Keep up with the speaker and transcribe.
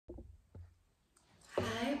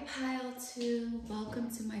Pile 2,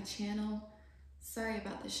 welcome to my channel. Sorry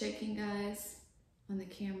about the shaking, guys, on the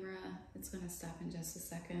camera. It's gonna stop in just a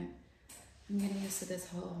second. I'm getting used to this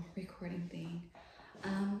whole recording thing.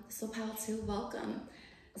 So Pile 2, welcome.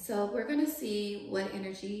 So we're gonna see what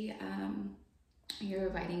energy you're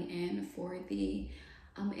inviting in for the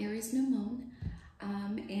Aries new moon.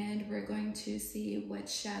 And we're going to see what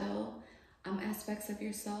shadow aspects of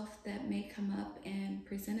yourself that may come up and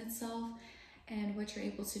present itself, and what you're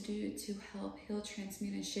able to do to help heal,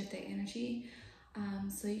 transmute, and shift that energy,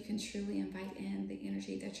 so you can truly invite in the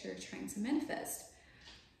energy that you're trying to manifest.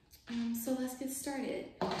 So let's get started.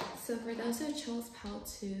 So for those that chose Pile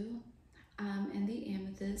 2 and the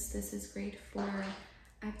Amethyst, this is great for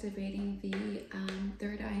activating the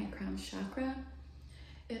third eye and crown chakra.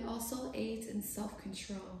 It also aids in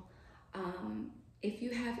self-control. If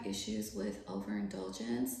you have issues with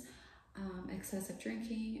overindulgence, excessive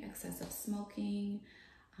drinking, excessive smoking,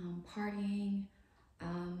 partying,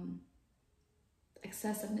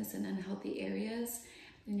 excessiveness in unhealthy areas,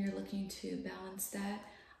 and you're looking to balance that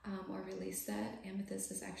or release that,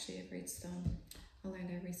 Amethyst is actually a great stone. I learned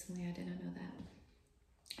that recently. I didn't know that.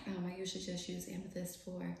 I usually just use Amethyst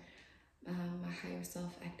for my higher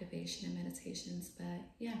self activation and meditations, but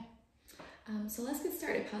yeah. So let's get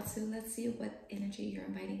started, Pile 2. Let's see what energy you're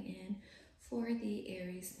inviting in for the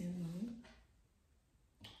Aries new moon.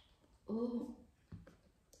 Oh,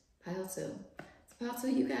 Pile 2. So Pile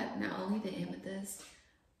 2, you got not only the Amethyst,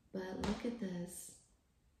 but look at this,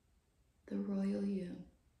 the Royal You.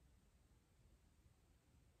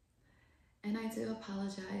 And I do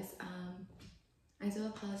apologize.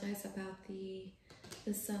 About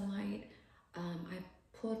the sunlight. I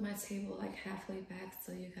pulled my table like halfway back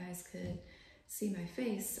so you guys could see my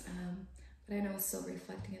face. But I know it's still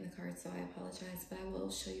reflecting in the card, so I apologize, but I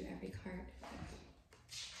will show you every card.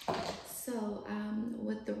 So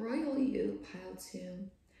with the Royal You, Pile 2,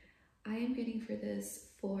 I am getting for this,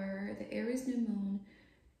 for the Aries new moon,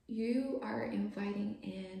 you are inviting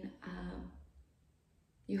in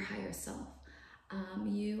your higher self.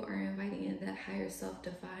 You are inviting in that higher self,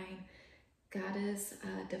 divine goddess,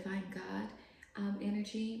 divine God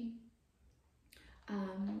energy.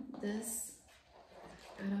 This,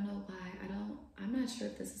 I don't know why, I'm not sure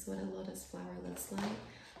if this is what a lotus flower looks like,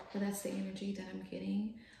 but that's the energy that I'm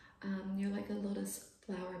getting. You're like a lotus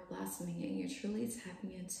flower blossoming, and you're truly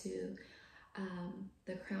tapping into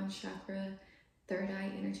the crown chakra, third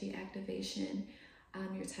eye energy activation.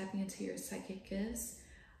 You're tapping into your psychic gifts,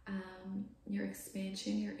 your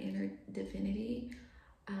expansion, your inner divinity.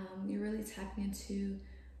 You're really tapping into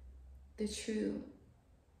the true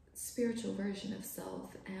spiritual version of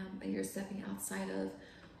self, and you're stepping outside of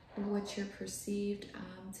what you're perceived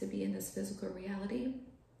to be in this physical reality,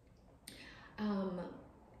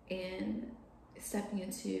 and stepping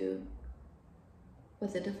into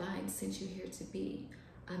what the divine sent you here to be,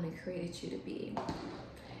 and created you to be.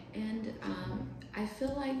 And I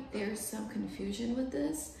feel like there's some confusion with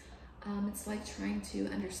this. It's like trying to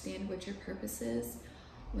understand what your purpose is.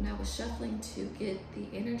 When I was shuffling to get the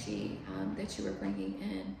energy that you were bringing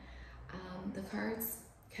in, the cards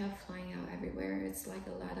kept flying out everywhere. It's like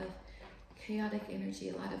a lot of chaotic energy,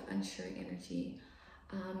 a lot of unsure energy.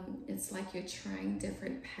 It's like you're trying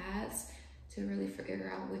different paths to really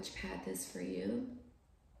figure out which path is for you.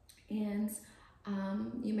 And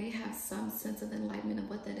you may have some sense of enlightenment of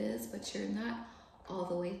what that is, but you're not all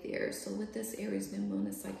the way there. So with this Aries new moon,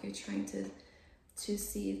 it's like you're trying to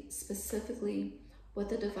see specifically what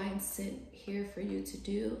the divine sent here for you to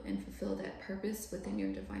do and fulfill that purpose within your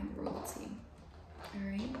divine royalty. All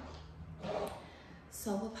right.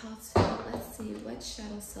 So with Pile 2, let's see what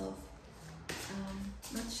shadow self,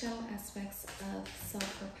 what shadow aspects of self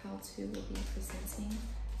for Pile 2 will be presenting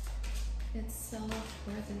itself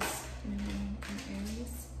for this new moon in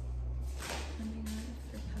Aries coming up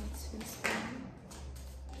for Pile 2 spirit.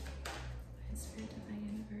 Spirit, divine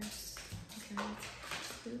universe, guides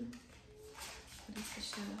 2. What is the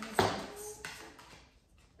shadow aspects?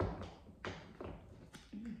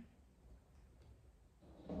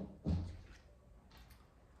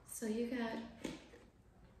 So you got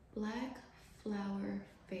black flower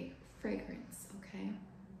fragrance, okay?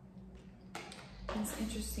 And it's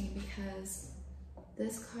interesting because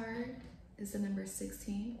this card is the number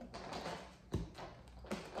 16.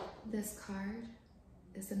 This card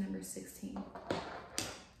is the number 16.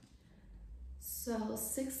 So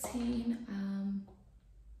 16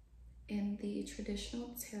 in the traditional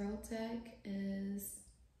tarot deck is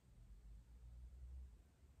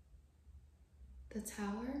the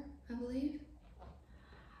Tower, I believe.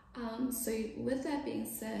 So with that being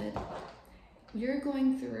said, you're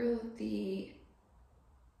going through the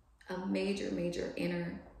a major, major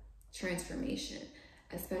inner transformation,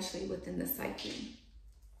 especially within the psyche.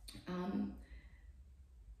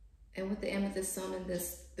 And with the amethyst stone and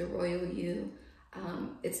the royal you,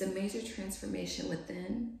 it's a major transformation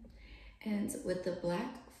within. And with the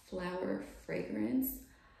black flower fragrance,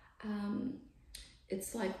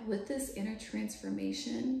 it's like with this inner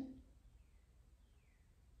transformation,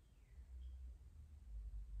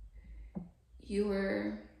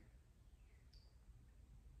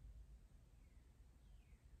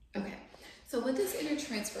 okay. So with this inner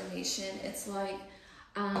transformation, it's like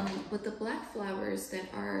with the black flowers that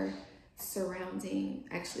are surrounding,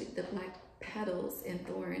 actually the black petals and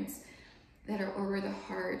thorns that are over the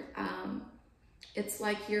heart, it's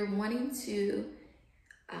like you're wanting to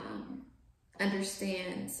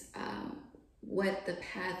understand what the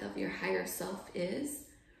path of your higher self is,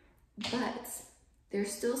 but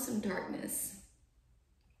there's still some darkness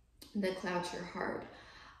that clouds your heart,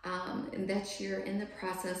 and that you're in the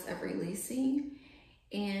process of releasing.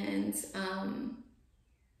 And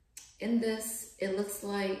in this, it looks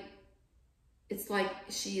like it's like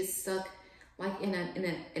she is stuck like in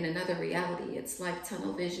another reality. It's like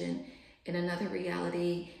tunnel vision in another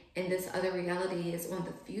reality, and this other reality is on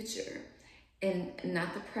the future and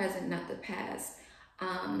not the present, not the past.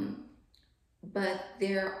 But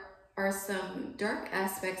there are some dark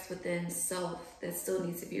aspects within self that still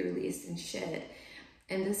needs to be released and shed.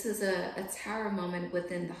 And this is a tower moment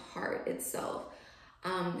within the heart itself.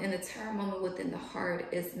 And the tower moment within the heart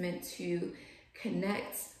is meant to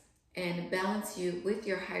connect and balance you with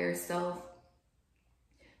your higher self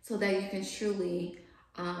so that you can truly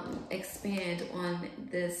expand on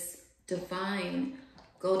this divine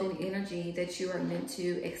golden energy that you are meant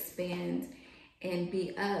to expand and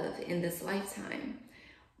be of in this lifetime.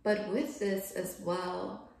 But with this as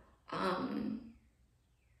well,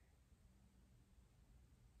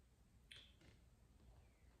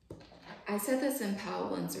 I said this in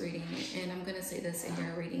Powell's reading, and I'm going to say this in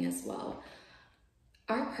your reading as well.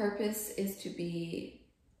 Our purpose is to be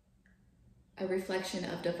a reflection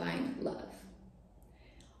of divine love.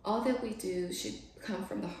 All that we do should come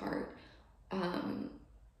from the heart.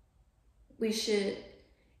 We should,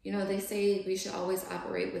 you know, they say we should always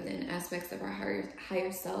operate within aspects of our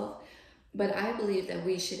higher self, but I believe that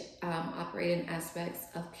we should operate in aspects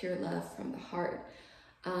of pure love from the heart.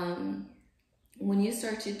 When you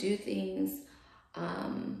start to do things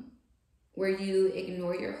where you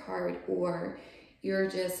ignore your heart, or you're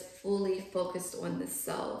just fully focused on the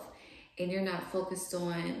self and you're not focused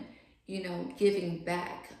on, you know, giving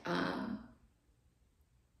back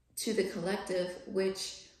to the collective,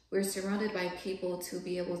 which we're surrounded by people to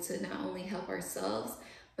be able to not only help ourselves,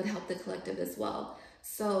 but help the collective as well.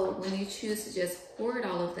 So when you choose to just hoard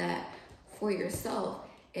all of that for yourself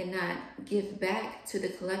and not give back to the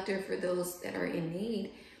collective for those that are in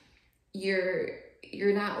need, you're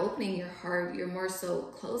not opening your heart, you're more so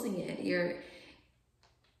closing it.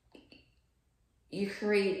 You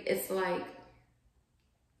create, it's like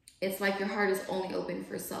your heart is only open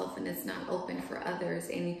for self and it's not open for others,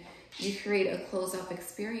 and you create a closed off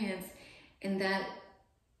experience, and that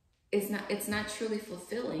is not truly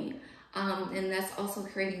fulfilling. And that's also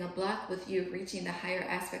creating a block with you reaching the higher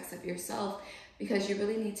aspects of yourself, because you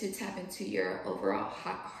really need to tap into your overall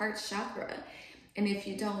heart chakra. And if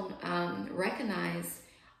you don't recognize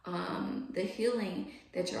the healing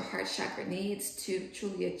that your heart chakra needs to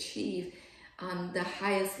truly achieve the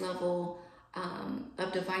highest level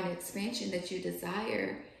of divine expansion that you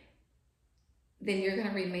desire, then you're going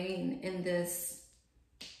to remain in this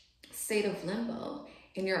state of limbo,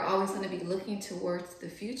 and you're always going to be looking towards the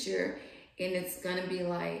future, and it's going to be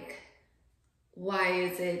like, why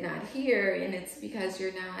is it not here? And it's because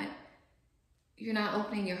you're not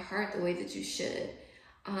opening your heart the way that you should.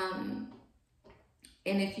 And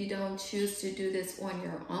if you don't choose to do this on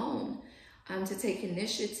your own, to take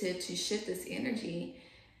initiative to shift this energy,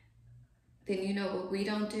 then you know what we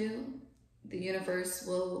don't do, the universe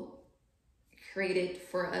will create it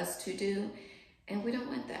for us to do, and we don't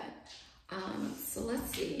want that. So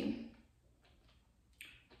let's see.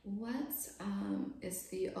 What is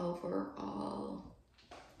the overall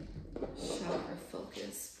chakra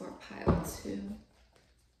focus for pile 2?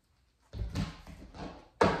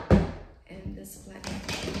 And this black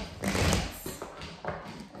fragrance.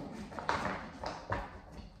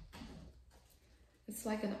 It's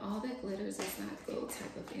like an all that glitters is not gold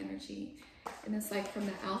type of energy. And it's like from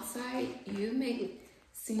the outside, you may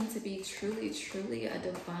seem to be truly, truly a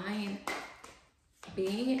divine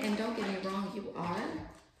being. And don't get me wrong, you are.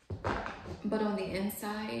 But on the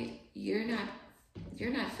inside, you're not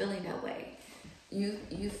feeling that way.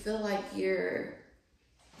 You feel like you're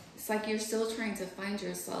it's like you're still trying to find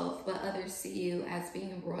yourself, but others see you as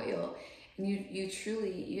being royal. And you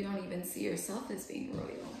truly, you don't even see yourself as being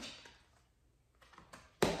royal.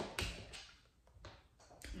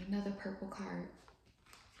 Another purple card.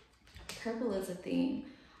 Purple is a theme.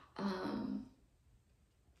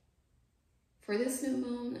 For this new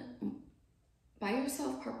moon, buy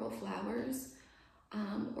yourself purple flowers,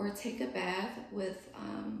 or take a bath with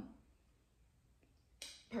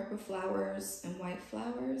purple flowers and white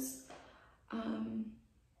flowers.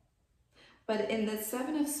 But in the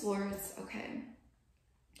Seven of Swords, okay,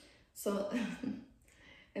 so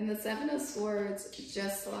in the Seven of Swords,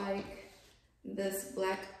 just like this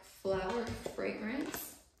black flower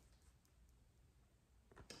fragrance,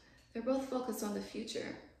 they're both focused on the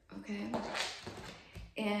future, okay?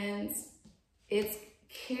 And it's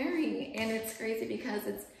carrying, and it's crazy because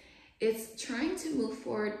it's trying to move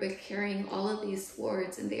forward, but carrying all of these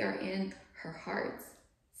swords, and they are in her heart.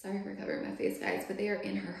 Sorry for covering my face, guys, but they are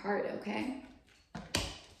in her heart, okay?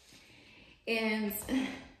 And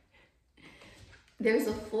there's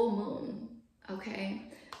a full moon, okay?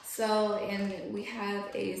 So, and we have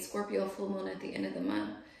a Scorpio full moon at the end of the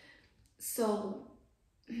month. So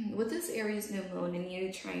with this Aries new moon, and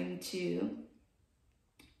you trying to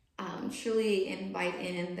truly invite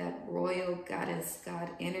in that royal goddess, God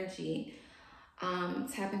energy,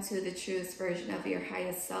 tap into the truest version of your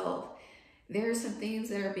highest self, there are some things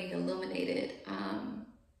that are being illuminated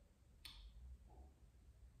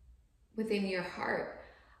within your heart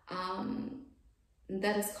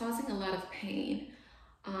that is causing a lot of pain.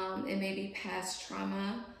 It may be past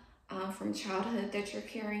trauma from childhood that you're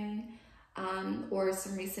carrying, or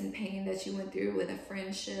some recent pain that you went through with a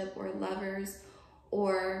friendship or lovers,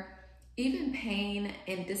 or even pain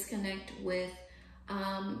and disconnect with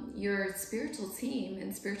your spiritual team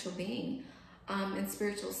and spiritual being and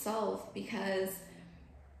spiritual self, because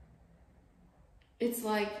it's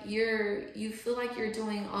like you feel like you're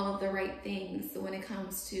doing all of the right things when it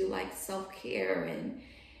comes to like self-care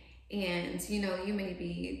and you know, you may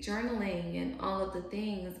be journaling and all of the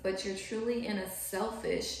things, but you're truly in a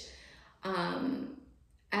selfish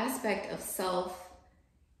aspect of self,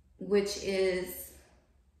 which is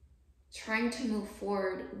trying to move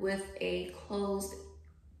forward with a closed,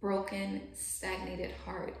 broken, stagnated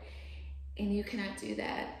heart. And you cannot do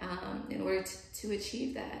that in order to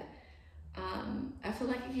achieve that. I feel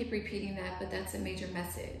like I keep repeating that, but that's a major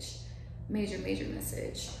message. Major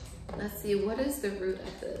message. Let's see, what is the root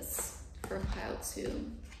of this for pile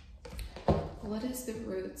 2? What is the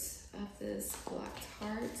root of this blocked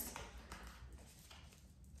heart?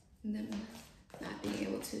 And then not being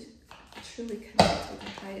able to truly connect with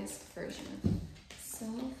the highest version of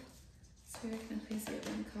self. Spirit, can I please get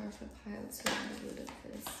one card for pile 2 on the root of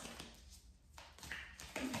this?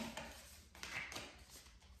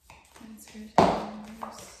 Spirit, can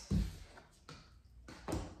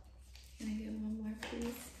I get one more,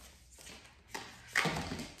 please?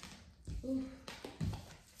 Ooh.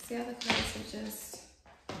 See how the cards are just,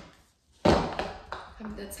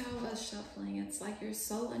 that's how I was shuffling. It's like you're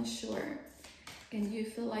so unsure, and you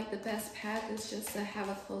feel like the best path is just to have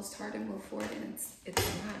a closed heart and move forward, and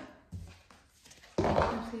it's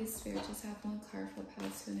not. And please, Spirit, just have one card for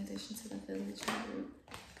pile 2 in addition to the village and root.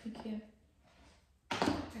 Thank you.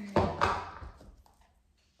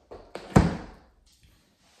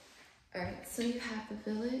 Alright, so you have the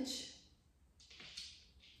village.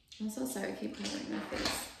 I'm so sorry, I keep covering my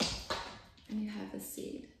face. And you have the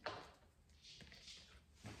seed.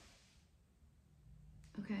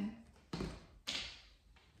 Okay.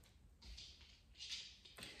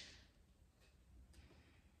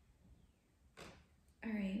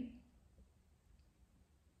 Alright.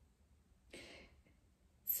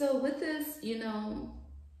 So with this, you know,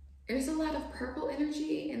 there's a lot of purple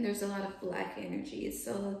energy and there's a lot of black energy.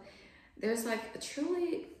 So there's like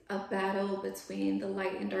truly a battle between the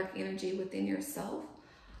light and dark energy within yourself.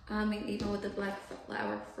 And even with the black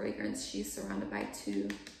flower fragrance, she's surrounded by two,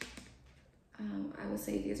 I would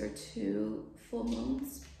say these are 2 full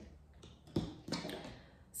moons.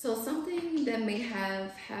 So something that may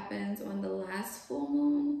have happened on the last full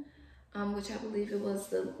moon, which I believe it was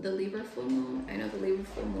the Libra full moon. I know the Libra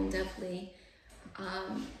full moon definitely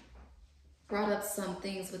brought up some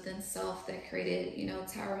things within self that created, you know,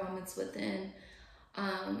 tower moments within,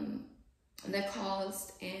 that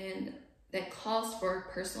caused for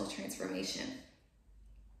personal transformation.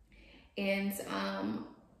 And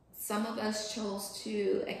some of us chose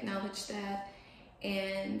to acknowledge that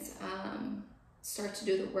and start to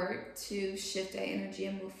do the work to shift that energy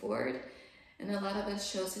and move forward. And a lot of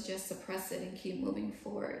us chose to just suppress it and keep moving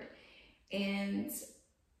forward. And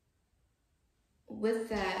with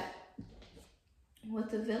that,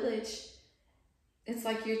 with the village, it's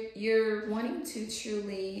like you're wanting to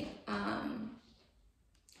truly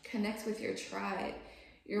connect with your tribe.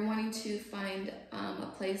 You're wanting to find a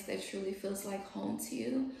place that truly feels like home to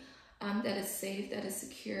you, that is safe, that is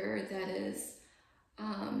secure, that is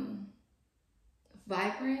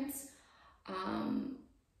vibrant,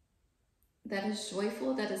 that is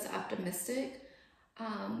joyful, that is optimistic,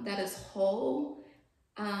 that is whole,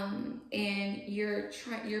 and you're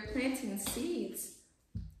planting seeds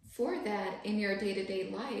for that in your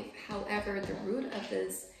day-to-day life. However, the root of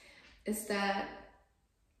this is that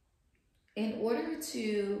in order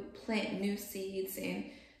to plant new seeds and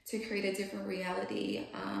to create a different reality,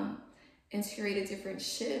 and to create a different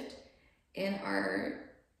shift in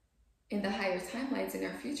the higher timelines, in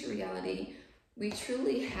our future reality, we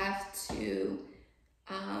truly have to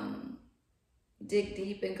dig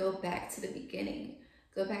deep and go back to the beginning.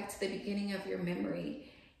 Go back to the beginning of your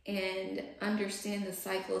memory and understand the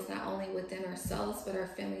cycles, not only within ourselves, but our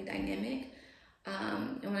family dynamic.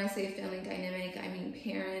 And when I say family dynamic, I mean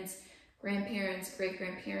parents, grandparents,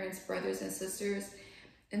 great-grandparents, brothers and sisters,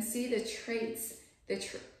 and see the traits,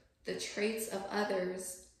 the traits of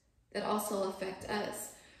others that also affect us.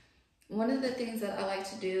 One of the things that I like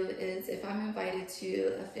to do is, if I'm invited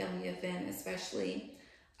to a family event especially,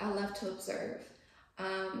 I love to observe.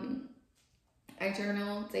 I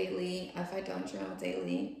journal daily. If I don't journal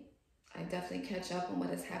daily, I definitely catch up on what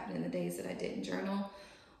has happened in the days that I didn't journal.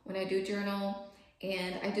 When I do journal,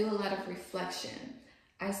 and I do a lot of reflection.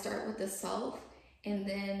 I start with the self, and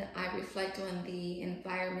then I reflect on the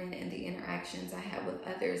environment and the interactions I have with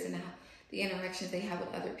others and the interactions they have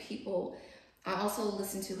with other people. I also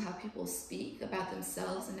listen to how people speak about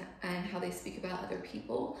themselves and how they speak about other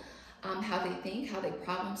people, how they think, how they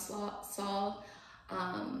problem solve,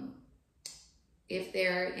 if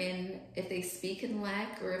they speak in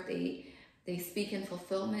lack, or if they speak in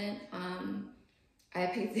fulfillment. I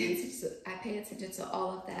pay attention to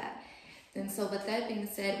all of that. And so with that being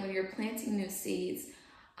said, when you're planting new seeds,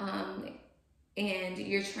 and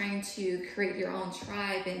you're trying to create your own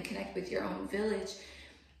tribe and connect with your own village,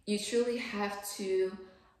 you truly have to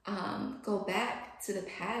go back to the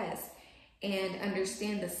past and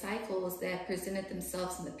understand the cycles that presented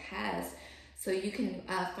themselves in the past, so you can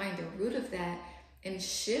find the root of that and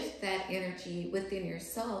shift that energy within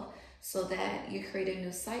yourself, so that you create a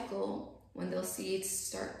new cycle when those seeds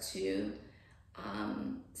start to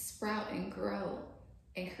sprout and grow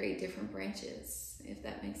and create different branches, if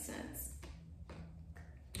that makes sense.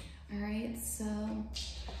 All right, so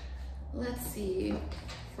let's see.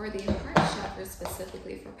 For the heart chakra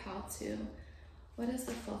specifically, for Pal 2, what is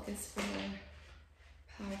the focus for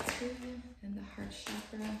Pal 2 and the heart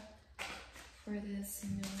chakra for this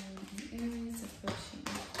new moon in Aries approaching?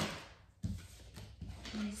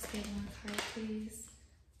 Can you just get one card, please?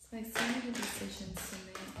 It's like so many decisions to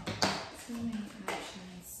make, so many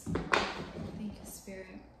options. Thank you,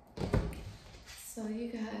 Spirit. So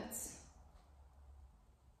you got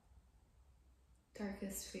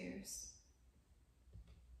darkest fears.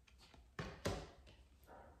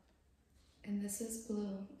 And this is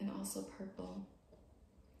blue and also purple.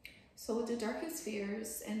 So with the darkest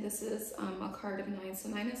fears, and this is a card of 9. So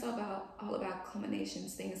 9 is all about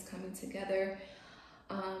culminations, things coming together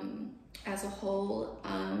as a whole,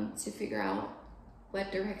 to figure out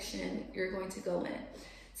what direction you're going to go in.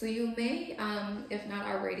 So you may, if not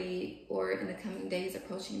already, or in the coming days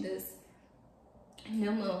approaching this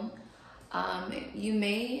new moon, you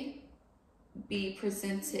may be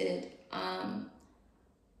presented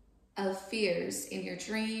of fears in your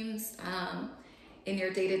dreams, in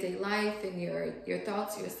your day-to-day life, in your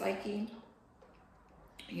thoughts, your psyche,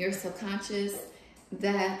 your subconscious,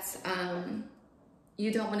 that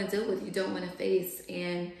you don't want to deal with, you don't want to face.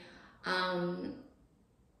 And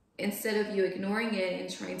instead of you ignoring it and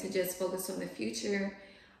trying to just focus on the future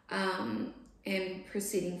and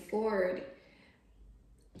proceeding forward,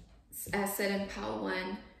 as said in Pal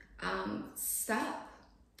 1, stop,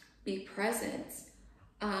 be present,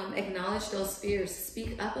 acknowledge those fears,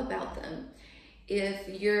 speak up about them.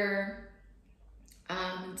 If you're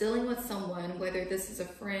dealing with someone, whether this is a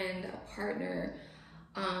friend, a partner,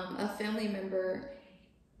 a family member,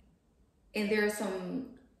 and there's some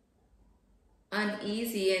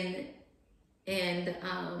uneasy and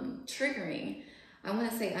triggering, I want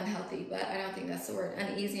to say unhealthy, but I don't think that's the word,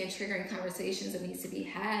 uneasy and triggering conversations that needs to be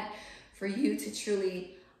had for you to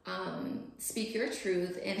truly speak your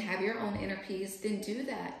truth and have your own inner peace, then do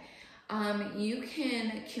that. You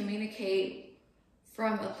can communicate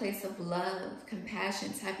from a place of love,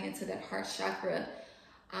 compassion, tapping into that heart chakra.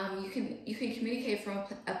 You can communicate from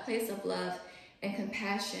a place of love, and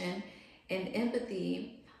compassion and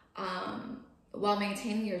empathy, while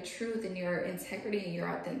maintaining your truth and your integrity and your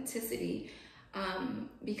authenticity,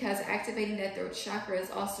 because activating that throat chakra is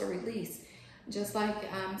also release. Just like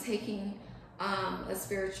taking a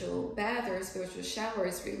spiritual bath or a spiritual shower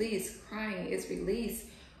is release, crying is release,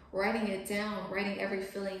 writing it down, writing every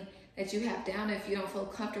feeling that you have down. If you don't feel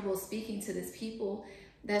comfortable speaking to these people,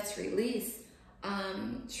 that's release.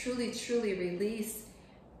 Truly, truly release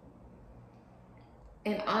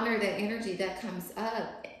and honor that energy that comes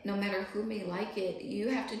up, no matter who may like it. You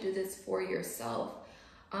have to do this for yourself.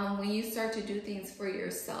 When you start to do things for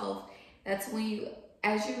yourself, that's when you,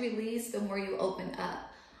 as you release, the more you open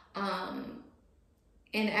up.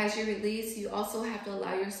 And as you release, you also have to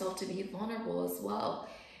allow yourself to be vulnerable as well.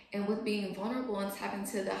 And with being vulnerable and tapping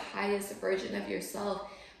to the highest version of yourself,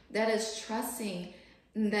 that is trusting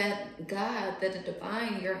that God, that the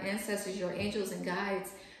divine, your ancestors, your angels and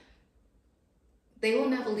guides, they will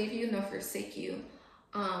never leave you nor forsake you.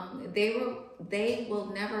 They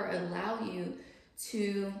will never allow you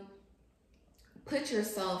to put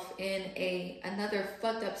yourself in another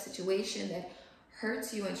fucked up situation that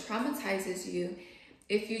hurts you and traumatizes you.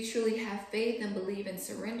 If you truly have faith and believe and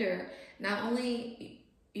surrender, not only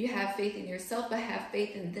you have faith in yourself, but have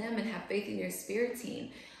faith in them and have faith in your spirit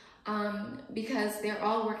team, because they're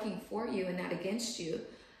all working for you and not against you.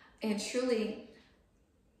 And truly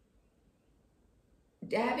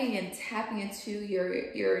dabbing and tapping into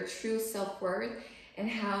your true self-worth, and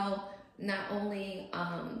how not only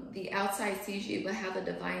the outside sees you, but how the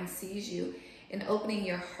divine sees you, and opening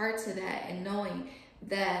your heart to that and knowing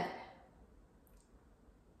that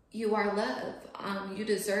you are love. You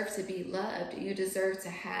deserve to be loved. You deserve to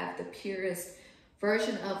have the purest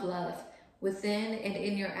version of love within and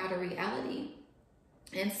in your outer reality.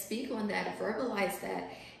 And speak on that, verbalize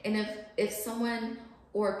that. And if someone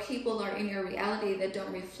or people are in your reality that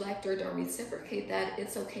don't reflect or don't reciprocate that,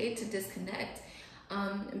 it's okay to disconnect,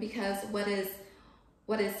 because what is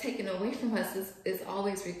taken away from us is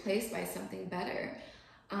always replaced by something better.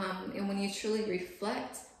 And when you truly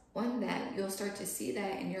reflect on that, you'll start to see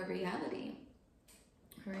that in your reality.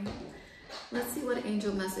 All right, let's see what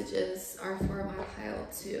angel messages are for my pile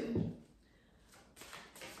 2.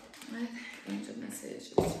 What angel message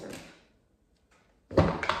is for?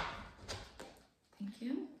 Thank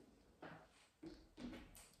you.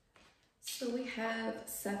 So we have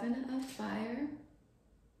 7 of fire,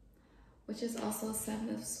 which is also 7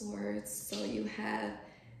 of swords. So you have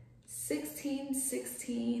 16,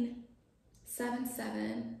 16, 7,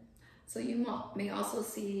 7. So you may also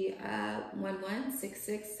see 1, 1, 6,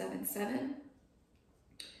 6, 7, 7.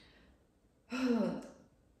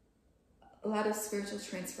 A lot of spiritual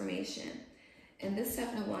transformation. And this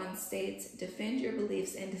 7 of Wands states, defend your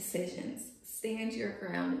beliefs and decisions. Stand your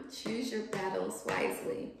ground. Choose your battles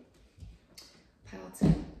wisely. Pile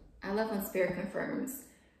 2. I love when Spirit confirms.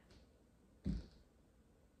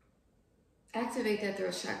 Activate that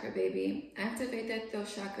throat chakra, baby. Activate that throat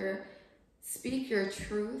chakra. Speak your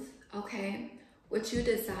truth, okay? What you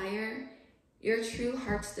desire, your true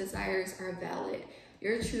heart's desires are valid.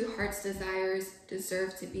 Your true heart's desires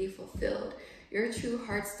deserve to be fulfilled. Your true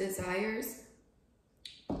heart's desires,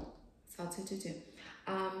 it's all 2, 2, 2.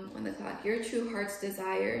 On the clock, your true heart's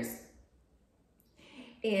desires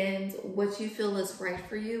and what you feel is right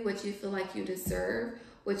for you, what you feel like you deserve,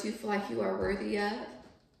 what you feel like you are worthy of.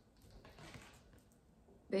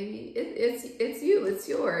 Baby, it's you, it's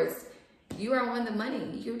yours. You are on the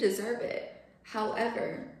money, you deserve it.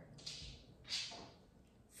 However,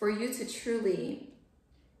 for you to truly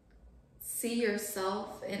see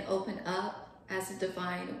yourself and open up as the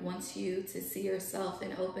divine wants you to see yourself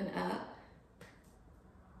and open up,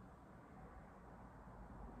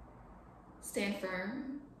 stand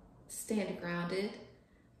firm, stand grounded,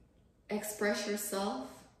 express yourself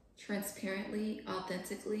transparently,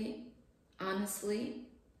 authentically, honestly.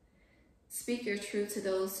 Speak your truth to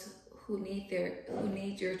those who need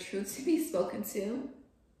your truth to be spoken to.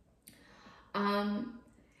 And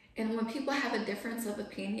when people have a difference of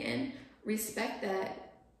opinion, respect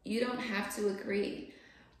that. You don't have to agree.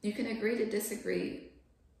 You can agree to disagree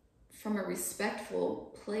from a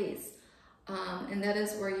respectful place. And that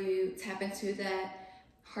is where you tap into that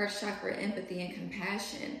heart chakra, empathy and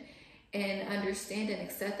compassion, and understand and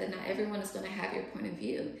accept that not everyone is going to have your point of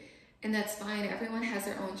view. And that's fine. Everyone has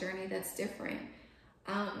their own journey that's different.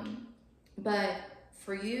 But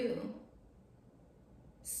for you,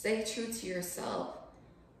 stay true to yourself.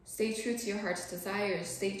 Stay true to your heart's desires.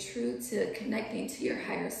 Stay true to connecting to your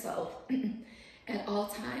higher self at all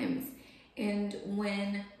times. And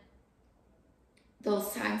when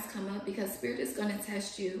those times come up, because Spirit is going to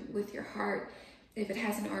test you with your heart, if it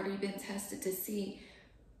hasn't already been tested, to see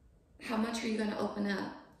how much are you going to open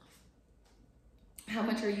up? How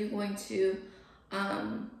much are you going to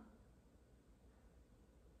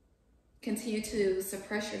continue to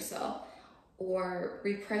suppress yourself, or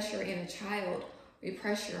repress your inner child,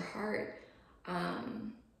 repress your heart,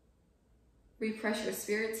 repress your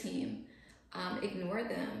spirit team, ignore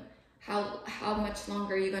them? How much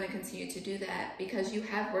longer are you going to continue to do that? Because you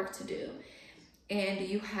have work to do, and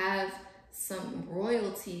you have some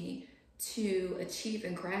royalty to achieve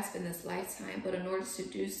and grasp in this lifetime. But in order to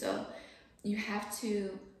do so, you have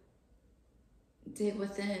to dig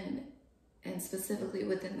within, and specifically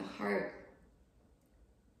within the heart,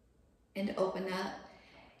 and open up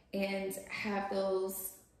and have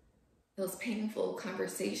those painful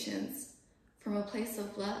conversations from a place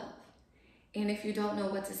of love. And if you don't know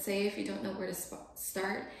what to say, if you don't know where to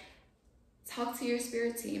start, talk to your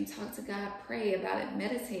spirit team, talk to God, pray about it,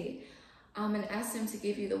 meditate, and ask Him to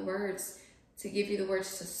give you the words,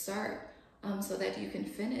 to start, so that you can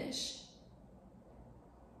finish.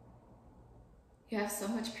 You have so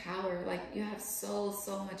much power, like you have so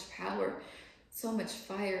much power, so much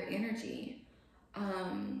fire energy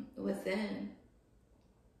within.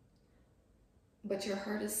 But your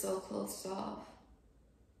heart is so closed off.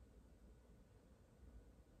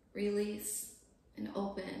 Release and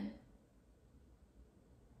open.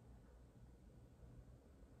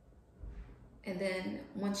 And then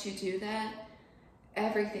once you do that,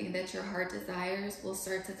 everything that your heart desires will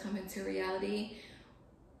start to come into reality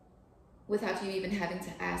without you even having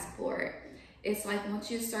to ask for it. It's like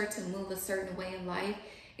once you start to move a certain way in life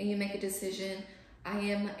and you make a decision, I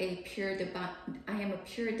am a pure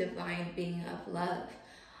divine being of love.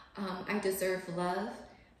 I deserve love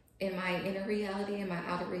in my inner reality, in my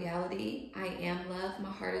outer reality. I am love.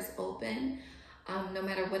 My heart is open. No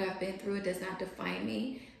matter what I've been through, it does not define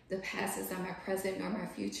me. The past is not my present nor my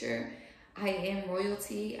future. I am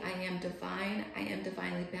royalty. I am divine. I am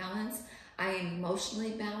divinely balanced. I am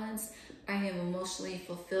emotionally balanced. I am emotionally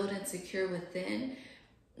fulfilled and secure within.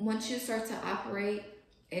 Once you start to operate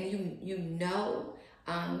and you know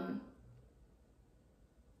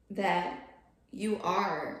that you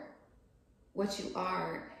are what you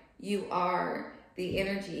are the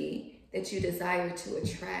energy that you desire to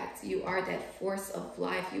attract. You are that force of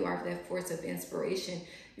life. You are that force of inspiration.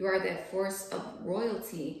 You are that force of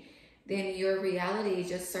royalty. Then your reality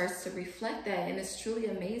just starts to reflect that, and it's truly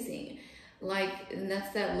amazing. And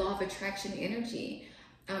that's that law of attraction energy.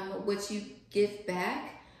 What you give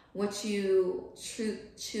back, what you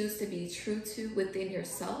choose to be true to within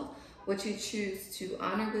yourself, what you choose to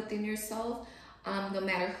honor within yourself, no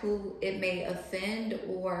matter who it may offend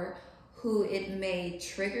or who it may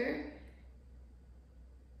trigger.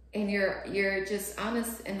 And you're just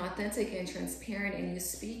honest and authentic and transparent, and you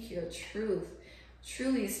speak your truth,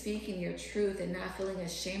 truly speaking your truth and not feeling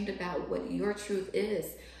ashamed about what your truth is.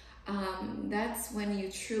 That's when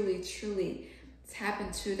you truly tap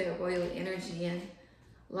into that royal energy, and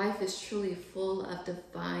life is truly full of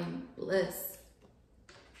divine bliss.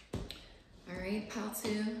 All right, pile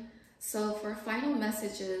 2. So for final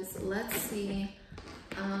messages, let's see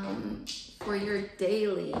for your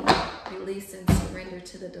daily release and surrender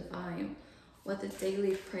to the divine, what the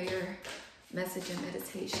daily prayer, message, and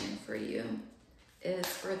meditation for you is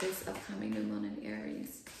for this upcoming new moon in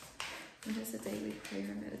Aries. What is a daily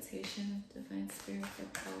prayer meditation, Divine Spirit, for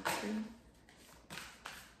pile 2?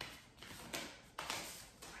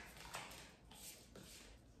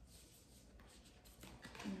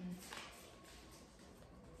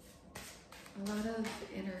 A lot of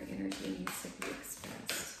inner energy needs to be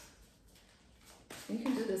expressed. You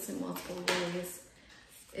can do this in multiple ways.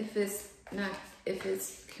 If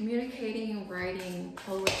it's communicating, writing,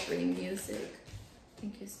 poetry, music.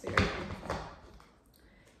 Thank you, Spirit.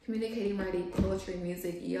 Communicating, writing, poetry,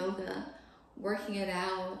 music, yoga, working it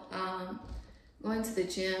out, going to the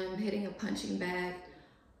gym, hitting a punching bag.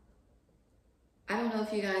 I don't know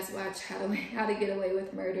if you guys watch How to Get Away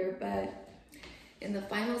with Murder, but in the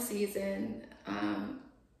final season,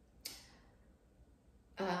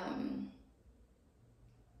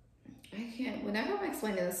 whenever I'm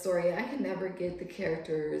explaining the story, I can never get the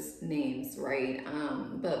characters' names right.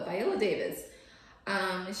 But Viola Davis,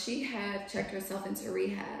 she had checked herself into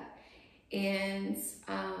rehab, and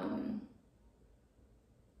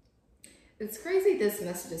it's crazy this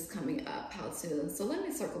message is coming up how soon. So let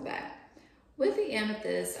me circle back. With the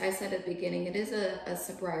amethyst, I said at the beginning, it is a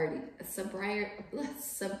sobriety stone.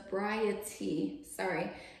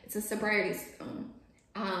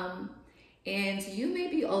 And you may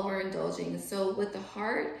be overindulging. So with the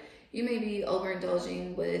heart, You may be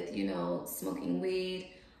overindulging with, you know, smoking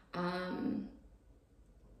weed,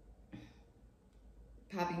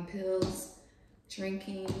 popping pills,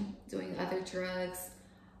 drinking, doing other drugs.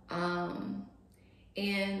 And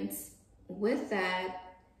with that,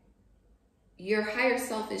 your higher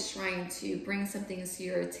self is trying to bring some things to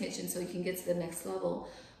your attention so you can get to the next level,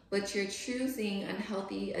 but you're choosing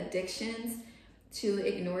unhealthy addictions to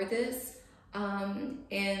ignore this.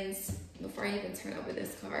 And before I even turn over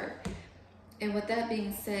this card, and with that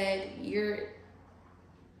being said, you're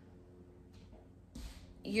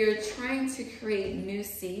trying to create new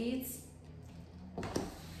seeds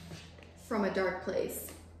from a dark place.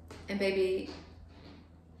 And baby,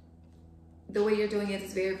 the way you're doing it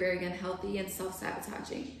is very, very unhealthy and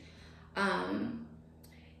self-sabotaging.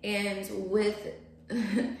 And with,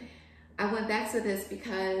 I went back to this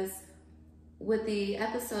because with the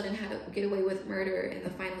episode and How to Get Away with Murder in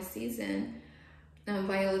the final season,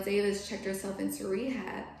 Viola Davis checked herself into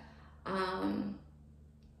rehab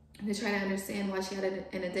to try to understand why she had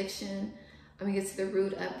an addiction. Get to the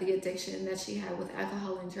root of the addiction that she had with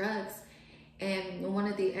alcohol and drugs. And one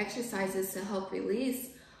of the exercises to help release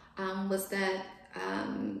was that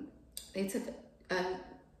they took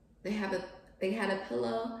they had a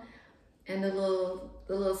pillow and the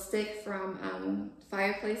little stick from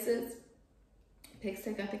fireplaces, pig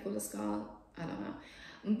stick, I think what it's called, I don't know,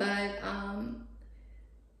 but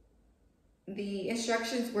the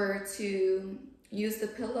instructions were to use the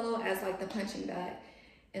pillow as like the punching bag,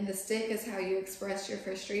 and the stick is how you express your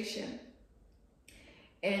frustration.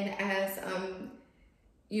 And as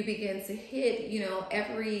you begin to hit, you know,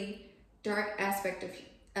 every dark aspect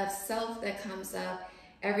of self that comes up,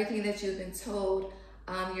 everything that you've been told,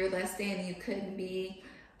 you're less than, you couldn't be,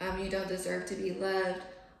 you don't deserve to be loved,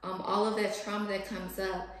 all of that trauma that comes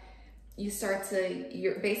up, you start to,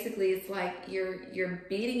 you're basically, it's like you're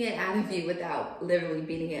beating it out of you without literally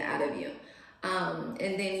beating it out of you.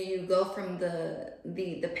 And then you go from the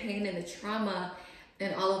pain and the trauma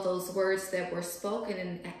and all of those words that were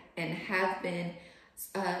spoken and have been,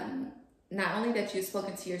 not only that you've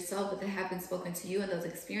spoken to yourself, but that have been spoken to you in those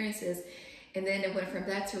experiences. And then it went from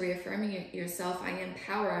that to reaffirming yourself. I am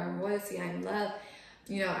power, I'm royalty, I'm love.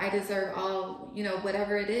 You know, I deserve all, you know,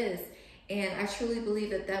 whatever it is. And I truly believe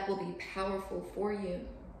that that will be powerful for you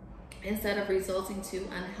instead of resulting to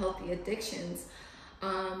unhealthy addictions.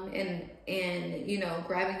 And you know,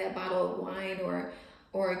 grabbing that bottle of wine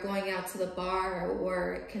or going out to the bar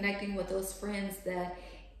or connecting with those friends that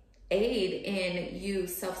aid in you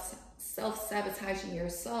self-sabotaging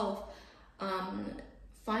yourself,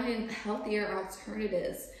 finding healthier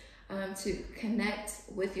alternatives to connect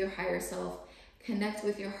with your higher self, connect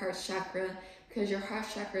with your heart chakra, because your heart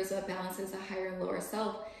chakra is what balances a higher and lower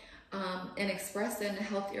self, and express that in a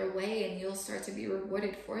healthier way, and you'll start to be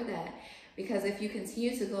rewarded for that. Because if you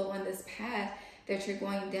continue to go on this path that you're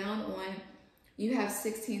going down on, you have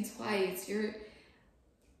 16 twice, you're,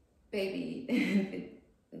 baby,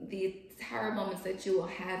 the entire moments that you will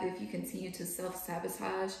have if you continue to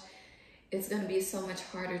self-sabotage, it's going to be so much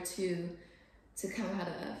harder to come out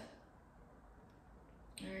of.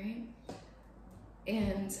 All right.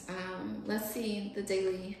 And let's see the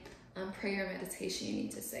daily prayer meditation you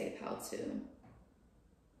need to say how to. It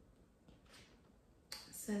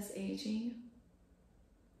says aging.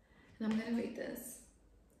 And I'm going to read this.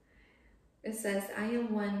 It says, I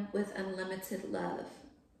am one with unlimited love,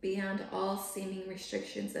 beyond all seeming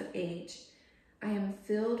restrictions of age. I am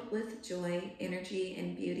filled with joy, energy,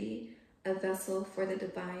 and beauty, a vessel for the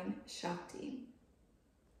divine Shakti.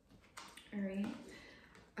 All right.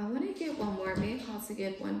 I want to get one more. Maybe I'll also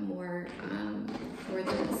get one more for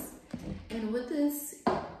this. And with this,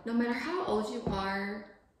 no matter how old you are,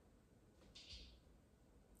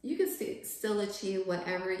 you can still achieve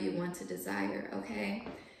whatever you want to desire, okay?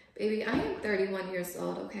 Baby, I am 31 years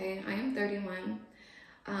old, okay? I am 31.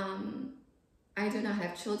 I do not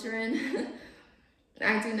have children.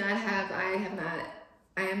 I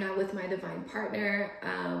am not with my divine partner.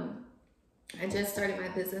 I just started my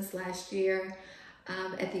business last year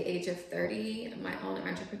at the age of 30, my own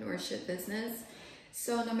entrepreneurship business.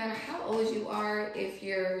 So no matter how old you are, if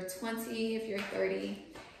you're 20, if you're 30,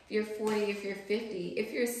 if you're 40, if you're 50,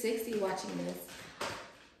 if you're 60 watching this,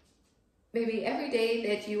 maybe every day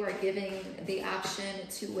that you are giving the option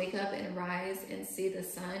to wake up and rise and see the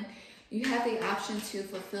sun, you have the option to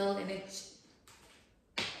fulfill an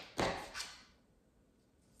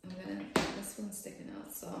this one's sticking out,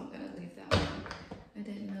 so I'm gonna leave that one. I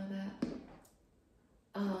didn't know that.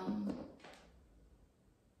 I'm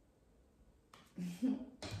gonna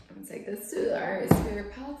take this to our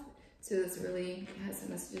spirit path. To this really has some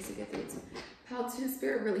messages to get through. how to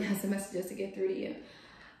Spirit really has some messages to get through to you.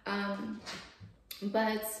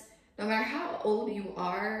 But no matter how old you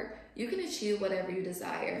are, you can achieve whatever you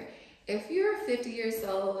desire. If you're 50 years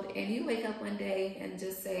old and you wake up one day and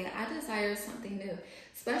just say, I desire something new,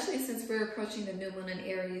 especially since we're approaching the new moon in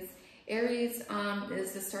Aries. Aries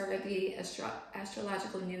is the start of the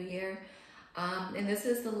astrological new year. And this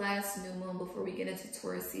is the last new moon before we get into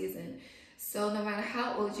Taurus season. So no matter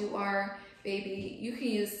how old you are, baby, you can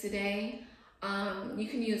use today. You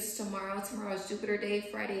can use tomorrow. Tomorrow is Jupiter Day.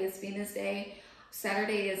 Friday is Venus Day.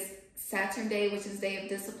 Saturday is Saturn Day, which is Day of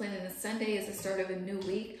Discipline. And the Sunday is the start of a new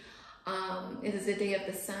week. It is the day of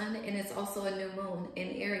the sun, and it's also a new moon in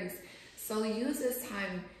Aries. So use this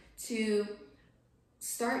time to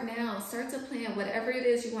start now. Start to plan whatever it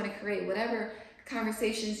is you want to create, whatever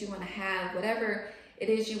conversations you want to have, whatever it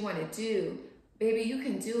is you want to do. Baby, you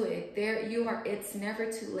can do it. There you are. It's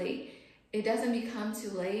never too late. It doesn't become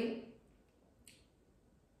too late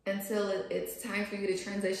until it's time for you to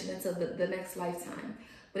transition into the next lifetime.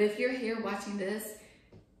 But if you're here watching this,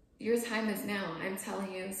 your time is now. I'm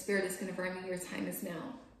telling you, Spirit is confirming your time is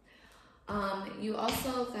now. You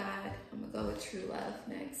also got, I'm going to go with True Love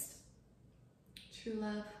next. True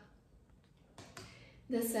Love.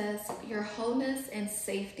 This says, your wholeness and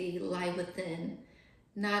safety lie within,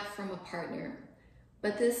 not from a partner.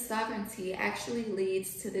 But this sovereignty actually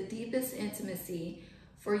leads to the deepest intimacy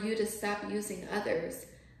for you to stop using others.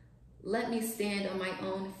 Let me stand on my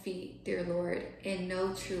own feet, dear Lord, and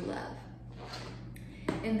know true love.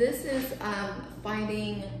 And this is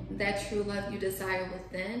finding that true love you desire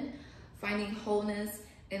within, finding wholeness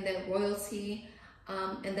and that royalty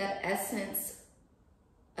and that essence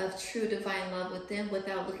of true divine love within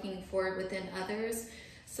without looking for it within others.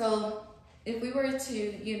 So if we were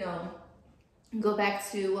to, you know, go back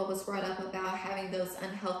to what was brought up about having those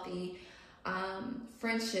unhealthy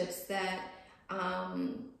friendships that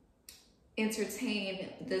entertain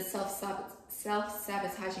the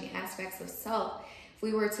self-sabotaging aspects of self, if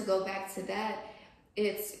we were to go back to that,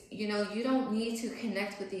 it's, you know, you don't need to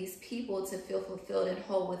connect with these people to feel fulfilled and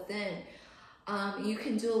whole within. You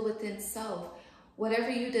can do it within self. Whatever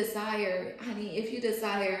you desire, honey, if you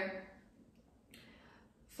desire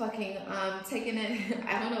fucking taking it,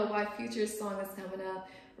 I don't know why Future's song is coming up,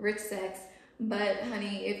 rich sex, but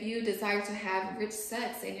honey, if you desire to have rich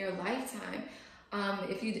sex in your lifetime,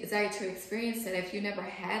 if you desire to experience it, if you never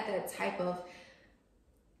had that type of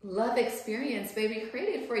love experience, baby,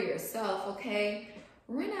 create it for yourself, okay?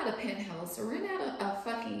 Rent out a penthouse, rent out a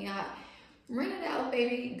fucking yacht, rent it out,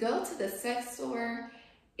 baby. Go to the sex store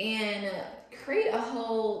and create a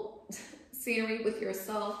whole scenery with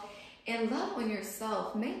yourself and love on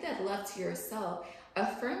yourself. Make that love to yourself.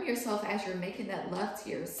 Affirm yourself as you're making that love to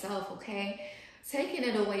yourself, okay? Taking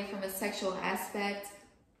it away from a sexual aspect,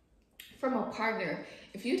 from a partner.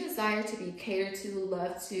 If you desire to be catered to,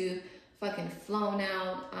 love to, fucking flown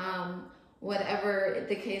out, whatever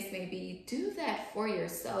the case may be, do that for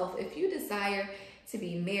yourself. If you desire to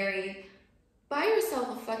be married, buy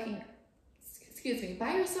yourself a fucking,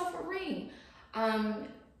 buy yourself a ring. To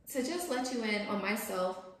just let you in on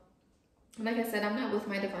myself, like I said, I'm not with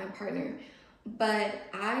my divine partner, but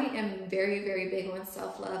I am very, very big on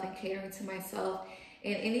self-love and catering to myself.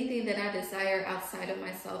 And anything that I desire outside of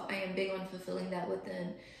myself, I am big on fulfilling that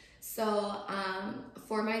within. So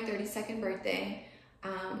for my 32nd birthday,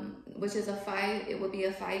 which is it will be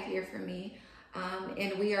a 5-year for me.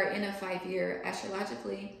 And we are in a 5-year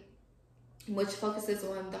astrologically, which focuses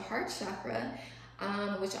on the heart chakra,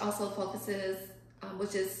 which also focuses,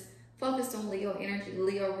 which is focused on Leo energy.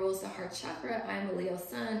 Leo rules the heart chakra. I'm a Leo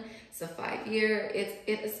sun. It's a 5-year. It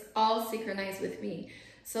is all synchronized with me.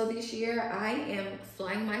 So this year I am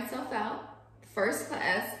flying myself out first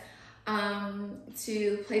class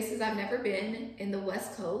to places I've never been in the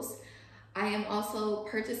West Coast. I am also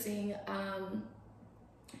purchasing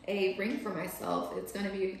a ring for myself. It's going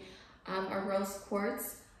to be a rose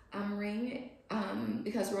quartz ring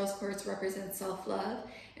because rose quartz represents self-love,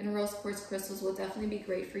 and rose quartz crystals will definitely be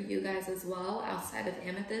great for you guys as well outside of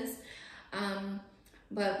amethyst.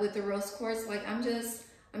 But with the rose quartz, like I'm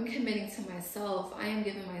committing to myself. I am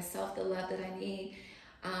giving myself the love that I need.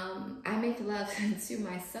 I make love to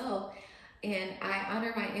myself, and I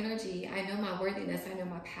honor my energy. I know my worthiness. I know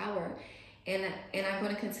my power, and I'm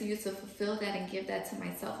going to continue to fulfill that and give that to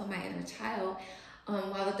myself and my inner child,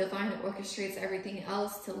 while the divine orchestrates everything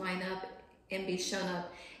else to line up and be shown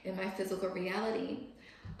up in my physical reality.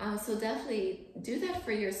 So definitely do that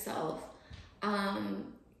for yourself.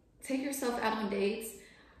 Take yourself out on dates.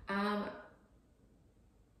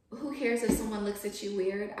 Who cares if someone looks at you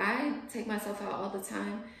weird? I take myself out all the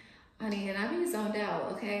time, honey, and I be zoned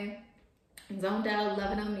out, okay? zoned out,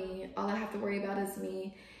 loving on me. All I have to worry about is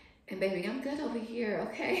me. And baby, I'm good over here,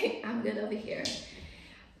 okay? I'm good over here.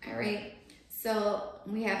 All right. So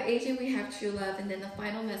we have aging, we have true love, and then the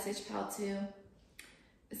final message, pile 2,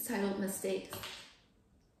 is titled Mistakes.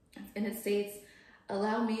 And it states,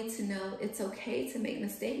 allow me to know it's okay to make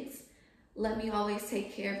mistakes. Let me always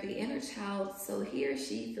take care of the inner child so he or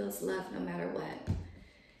she feels loved no matter what.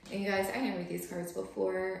 And you guys, I didn't read these cards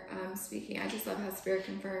before speaking. I just love how Spirit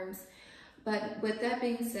confirms. But with that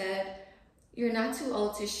being said, you're not too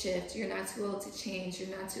old to shift. You're not too old to change.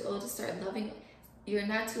 You're not too old to start loving. You're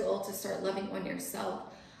not too old to start loving on yourself.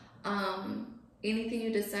 Anything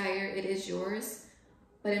you desire, it is yours.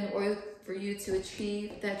 But in order for you to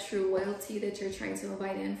achieve that true loyalty that you're trying to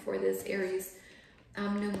invite in for this Aries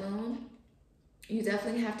new moon, you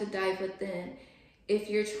definitely have to dive within. If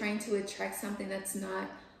you're trying to attract something that's not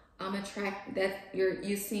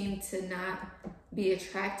you seem to not be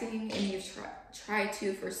attracting, and you've tried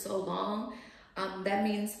to for so long, that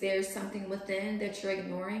means there's something within that you're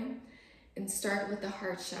ignoring. And start with the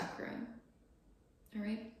heart chakra. All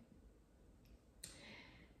right.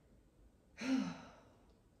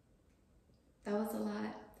 That was a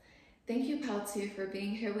lot. Thank you, pile 2, for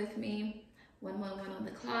being here with me. 111 on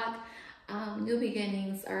the clock. New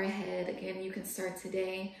beginnings are ahead. Again, you can start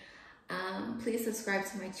today. Please subscribe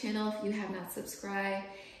to my channel if you have not subscribed.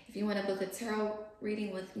 If you want to book a tarot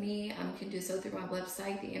reading with me, you can do so through my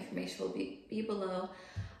website. The information will be below.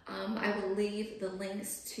 I will leave the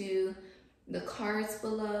links to the cards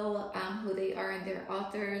below, who they are and their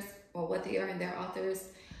authors, or what they are and their authors.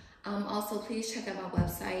 Also, please check out my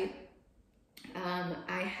website.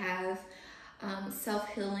 I have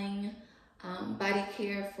self-healing, body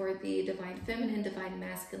care for the divine feminine, divine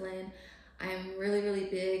masculine. I'm really, really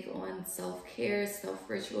big on self-care,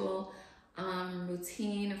 self-ritual,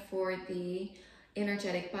 routine for the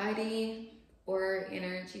energetic body, or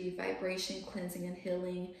energy, vibration, cleansing, and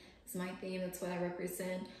healing is my theme. That's what I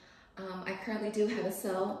represent. I currently do have a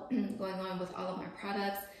sale going on with all of my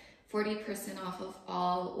products, 40% off of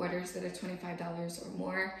all orders that are $25 or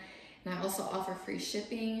more. And I also offer free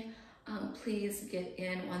shipping. Please get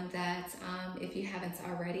in on that if you haven't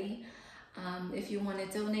already. If you want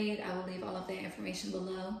to donate, I will leave all of that information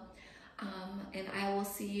below. And I will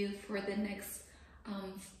see you for the next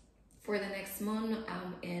moon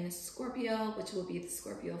in Scorpio, which will be the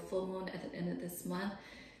Scorpio full moon at the end of this month.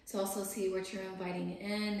 To also see what you're inviting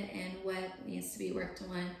in and what needs to be worked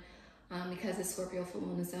on, because the Scorpio full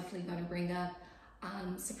moon is definitely going to bring up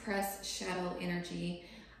suppressed shadow energy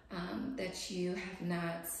that you have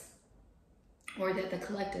not, or that the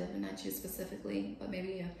collective, and not you specifically, but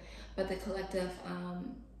maybe you, but the collective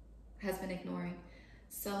has been ignoring.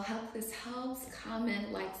 So hope this helps.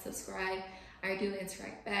 Comment, like, subscribe. I do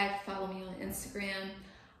interact back. Follow me on Instagram.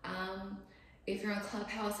 If you're on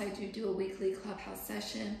Clubhouse, I do a weekly Clubhouse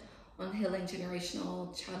session on healing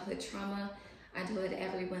generational childhood trauma. I do it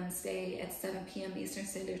every Wednesday at 7 p.m. Eastern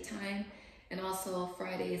Standard Time, and also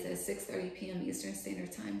Fridays at 6:30 p.m. Eastern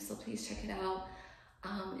Standard Time. So please check it out.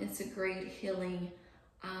 It's a great healing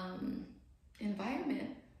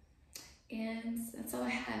environment. And that's all I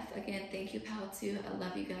have. Again, thank you, pile 2. I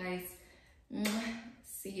love you guys.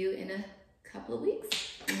 See you in a couple of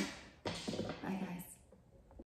weeks.